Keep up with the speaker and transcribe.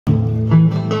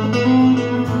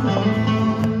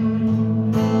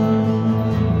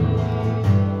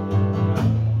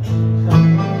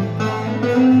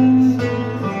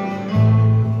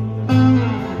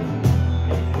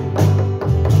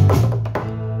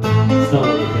It's not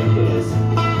what you think it is.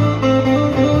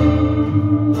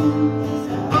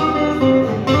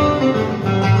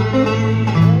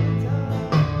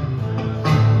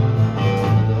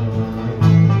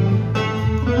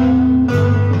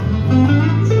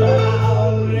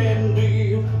 Drowning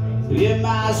deep in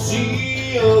my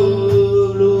sea of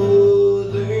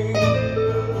loathing,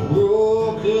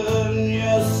 broken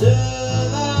your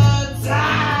servant's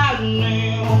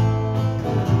name.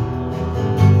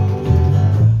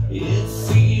 It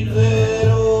seems that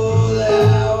all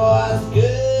that was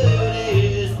good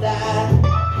is that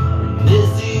this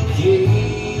decay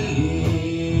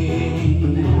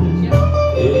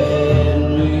in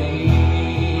me.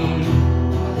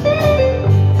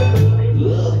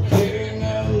 Looking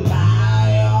at my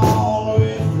own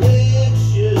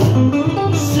reflection,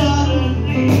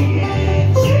 suddenly it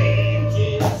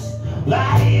changes,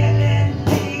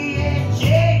 violently it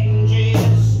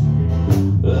changes.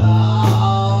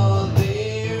 Oh,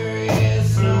 there is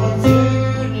no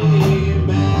turning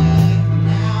back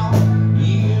now.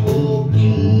 You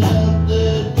woken up the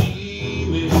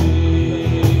demon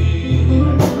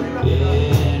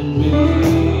in me.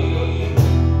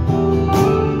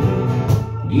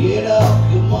 Get up,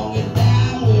 come on, get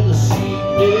down with the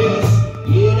sickness.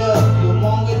 Get up, come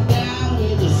on, get down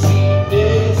with the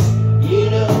sickness.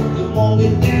 Get up, come on,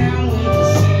 get down with the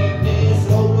sickness.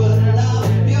 Open up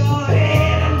your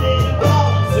head and let it go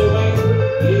to me.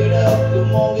 Get up,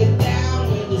 come on, get down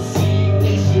with the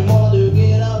sickness. Your mother,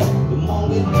 get up, come on,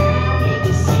 get down with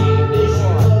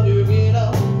the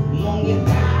sickness. Your mother,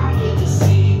 get up,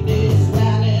 come on, get down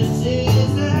with the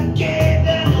sickness. Madness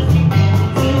is a kid that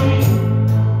is beginning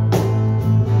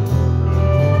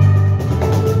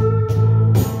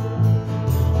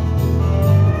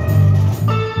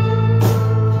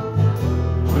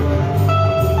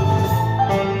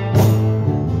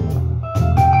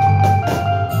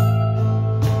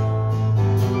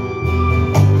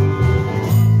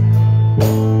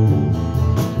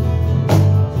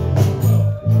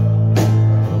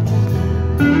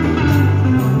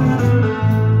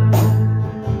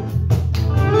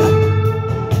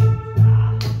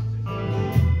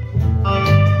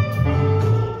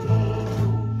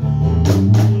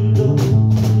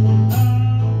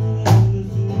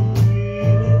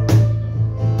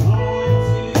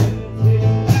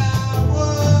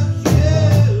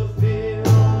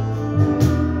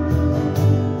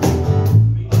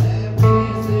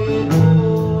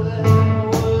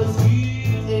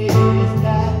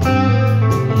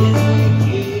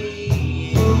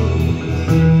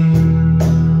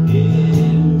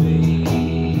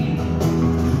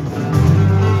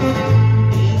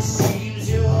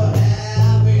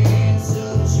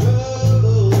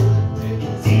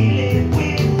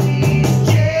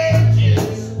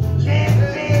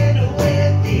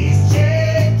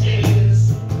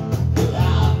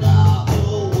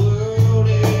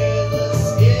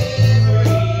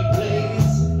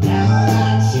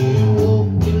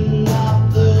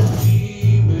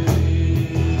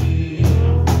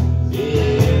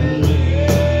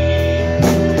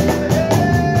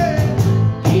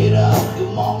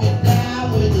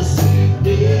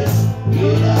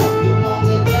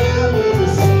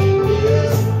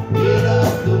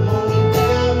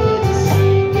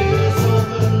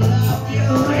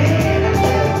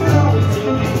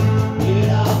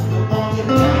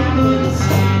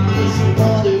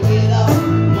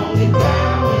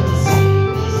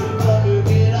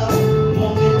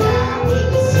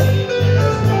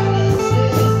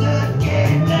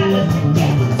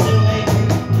to me.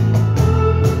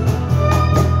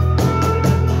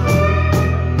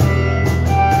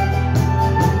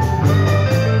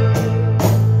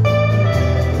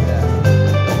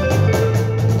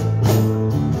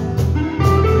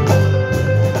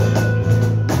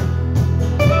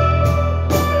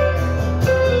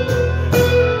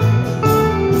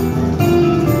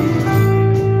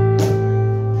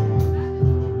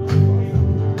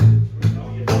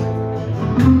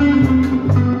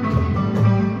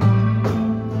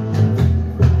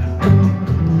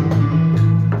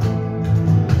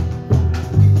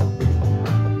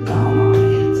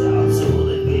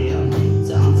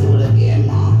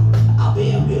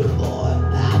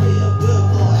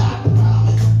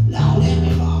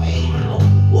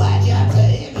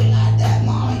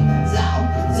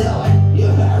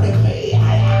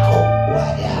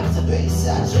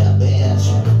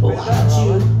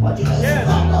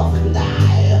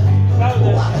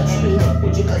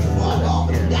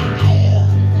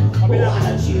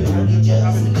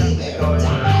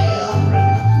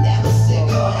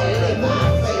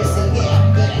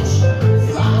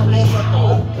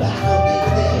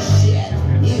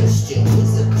 Still with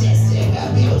some distance.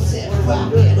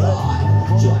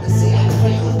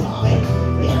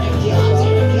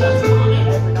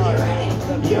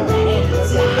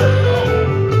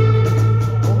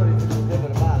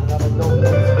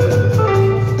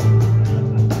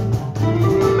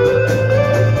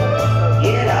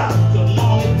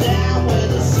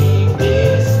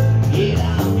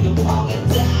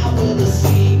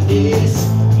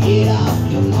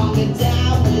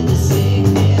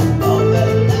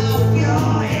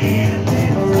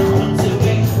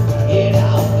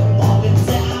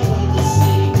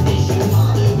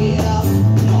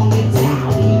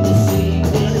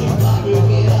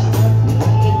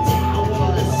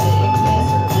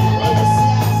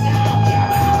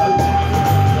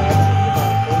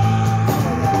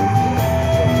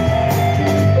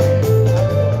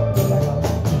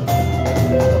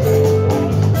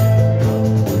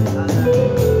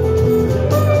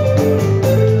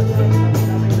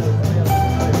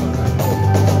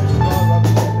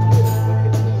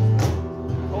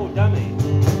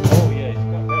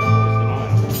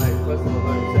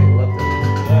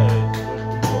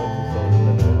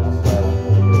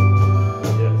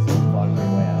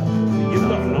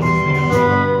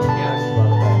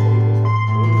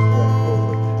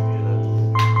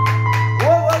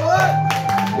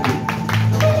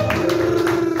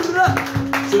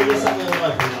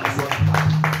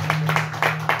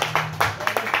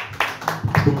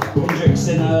 Hendrix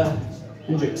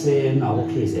in, oh, what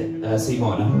key is it? C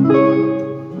minor.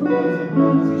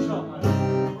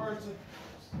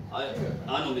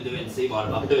 I normally do it in C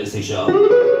minor, but I can do it in C sharp.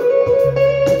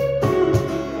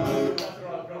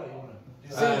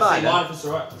 C minor? That's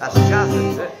alright. That's jazz,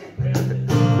 isn't it?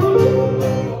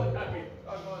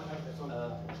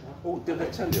 Oh, did I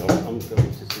tell you I'm going to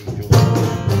see George?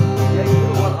 Yeah, you're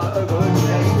the one I overheard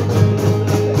today.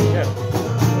 Yeah.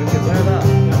 We can wear that.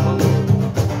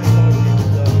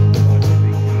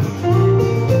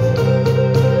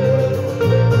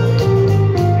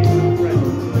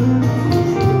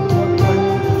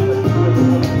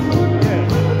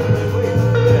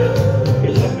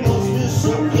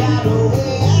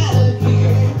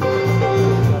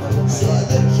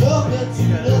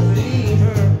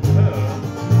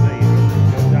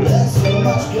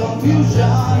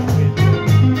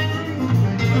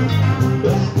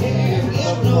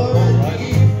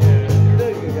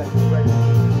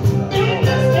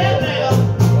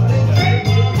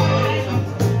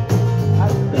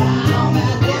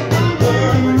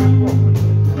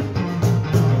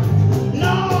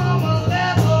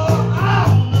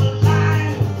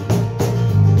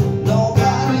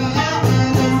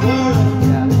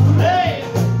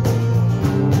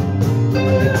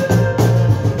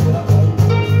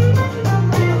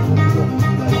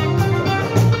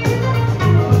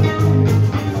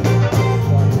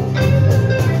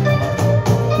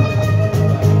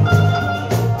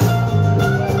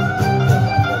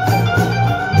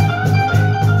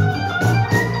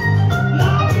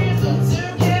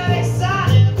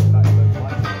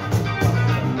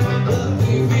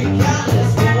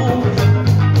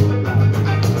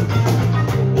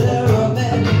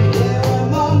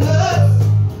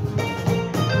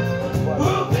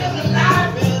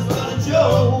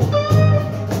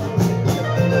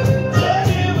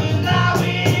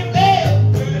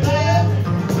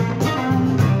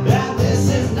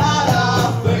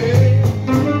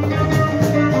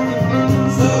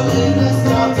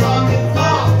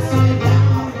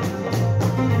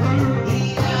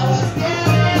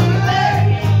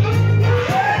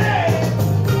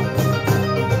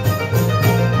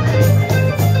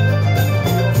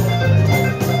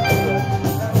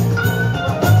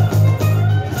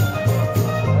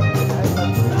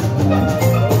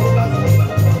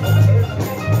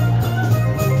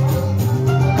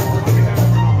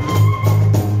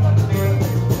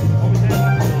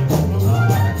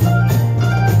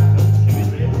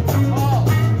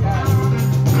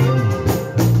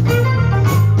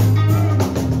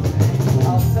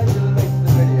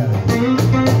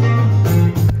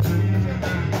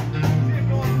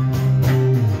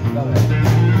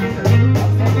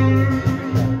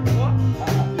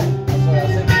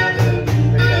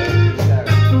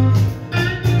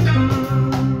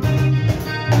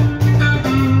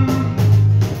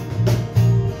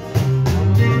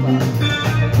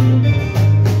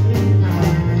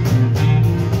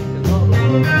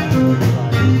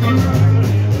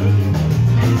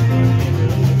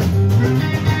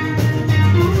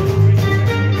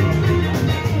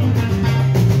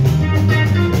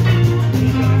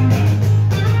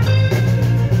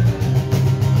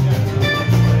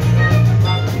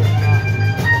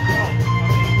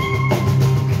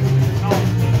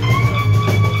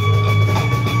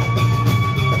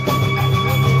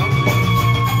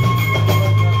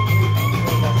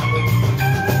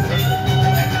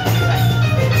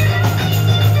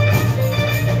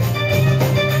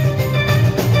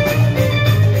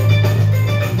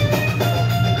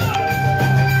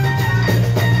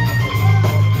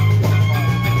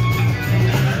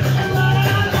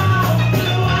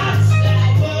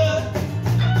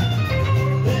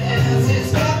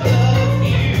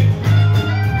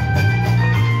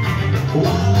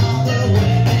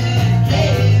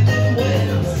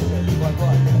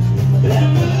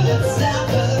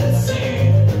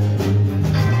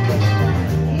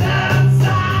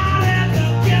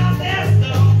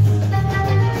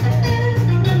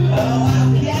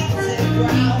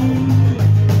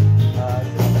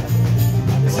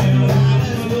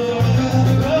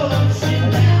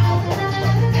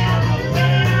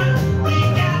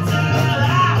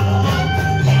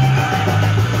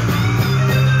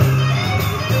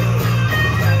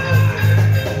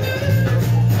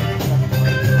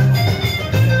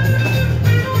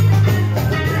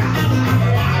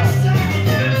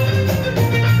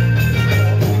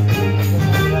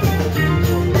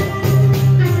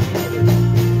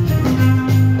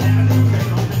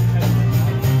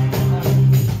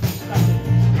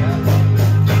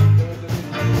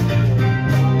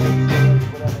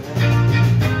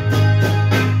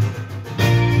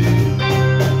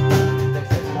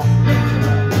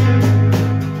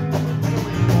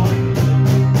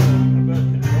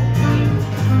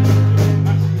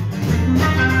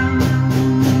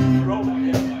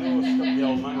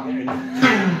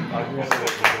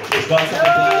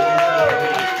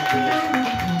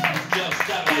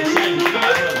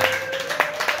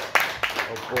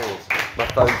 balls. My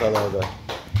phone fell over.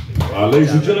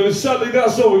 Ladies and gentlemen, sadly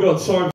that's all we got time for.